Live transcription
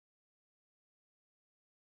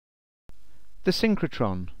The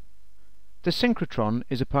synchrotron. The synchrotron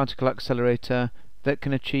is a particle accelerator that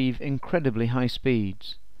can achieve incredibly high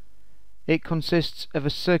speeds. It consists of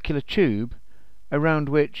a circular tube around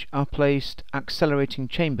which are placed accelerating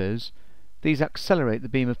chambers. These accelerate the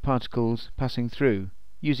beam of particles passing through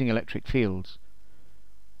using electric fields.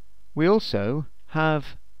 We also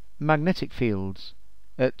have magnetic fields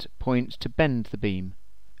at points to bend the beam,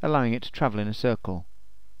 allowing it to travel in a circle.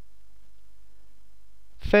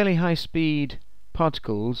 Fairly high speed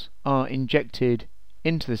particles are injected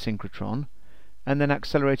into the synchrotron and then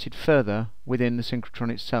accelerated further within the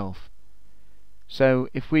synchrotron itself. So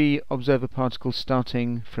if we observe a particle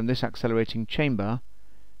starting from this accelerating chamber,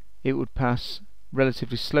 it would pass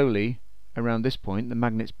relatively slowly around this point, the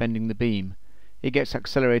magnet's bending the beam. It gets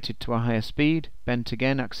accelerated to a higher speed, bent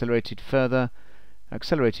again, accelerated further,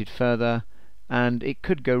 and it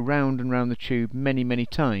could go round and round the tube many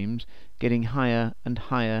times, getting higher and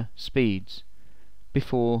higher speeds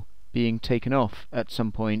before being taken off at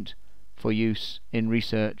some point for use in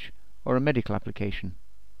research or a medical application.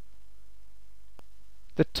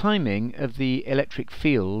 The timing of the electric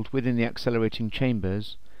field within the accelerating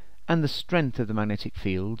chambers and the strength of the magnetic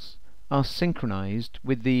fields are synchronized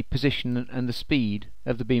with the position and the speed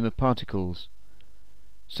of the beam of particles.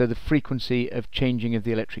 So the frequency of changing of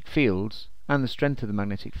the electric fields and the strength of the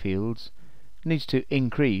magnetic fields needs to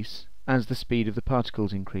increase as the speed of the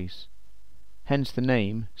particles increase. Hence the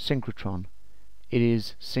name synchrotron. It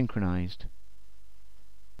is synchronized.